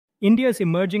India is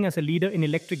emerging as a leader in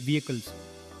electric vehicles.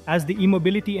 As the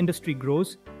e-mobility industry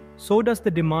grows, so does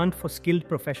the demand for skilled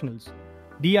professionals.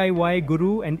 DIY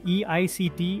Guru and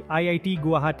EICT IIT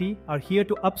Guwahati are here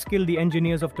to upskill the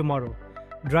engineers of tomorrow,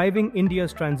 driving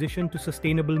India's transition to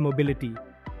sustainable mobility.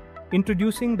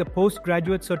 Introducing the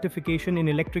Postgraduate Certification in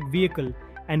Electric Vehicle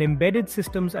and Embedded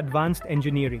Systems Advanced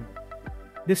Engineering.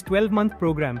 This 12-month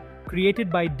program,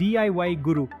 created by DIY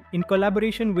Guru in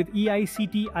collaboration with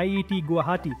EICT IIT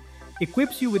Guwahati,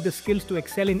 equips you with the skills to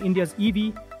excel in India's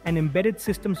EV and embedded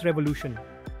systems revolution.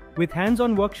 With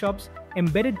hands-on workshops,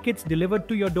 embedded kits delivered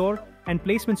to your door, and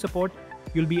placement support,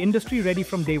 you'll be industry-ready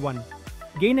from day one.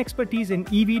 Gain expertise in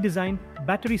EV design,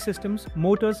 battery systems,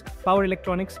 motors, power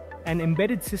electronics, and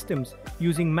embedded systems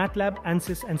using MATLAB,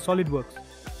 ANSYS, and SolidWorks.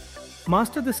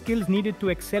 Master the skills needed to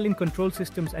excel in control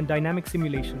systems and dynamic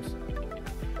simulations.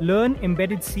 Learn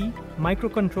embedded C,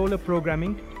 microcontroller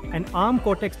programming, and ARM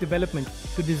Cortex development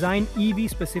to design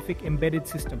EV-specific embedded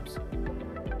systems.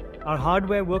 Our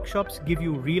hardware workshops give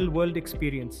you real-world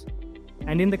experience.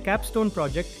 And in the capstone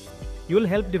project, you'll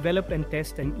help develop and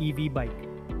test an EV bike.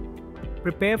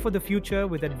 Prepare for the future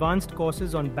with advanced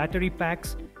courses on battery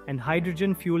packs and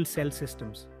hydrogen fuel cell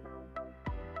systems.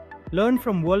 Learn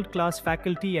from world-class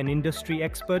faculty and industry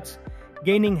experts,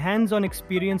 gaining hands-on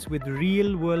experience with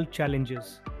real-world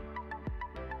challenges.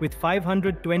 With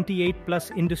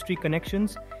 528+ industry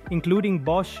connections, including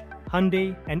Bosch,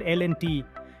 Hyundai, and L&T,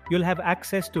 you'll have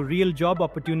access to real job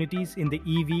opportunities in the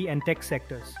EV and tech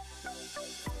sectors.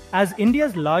 As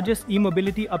India's largest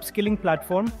e-mobility upskilling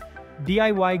platform,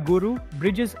 DIY Guru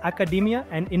bridges academia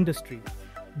and industry,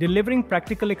 delivering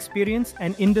practical experience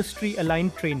and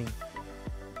industry-aligned training.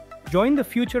 Join the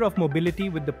future of mobility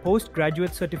with the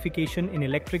Postgraduate Certification in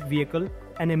Electric Vehicle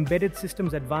and Embedded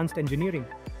Systems Advanced Engineering.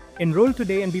 Enroll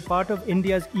today and be part of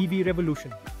India's EV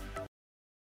revolution.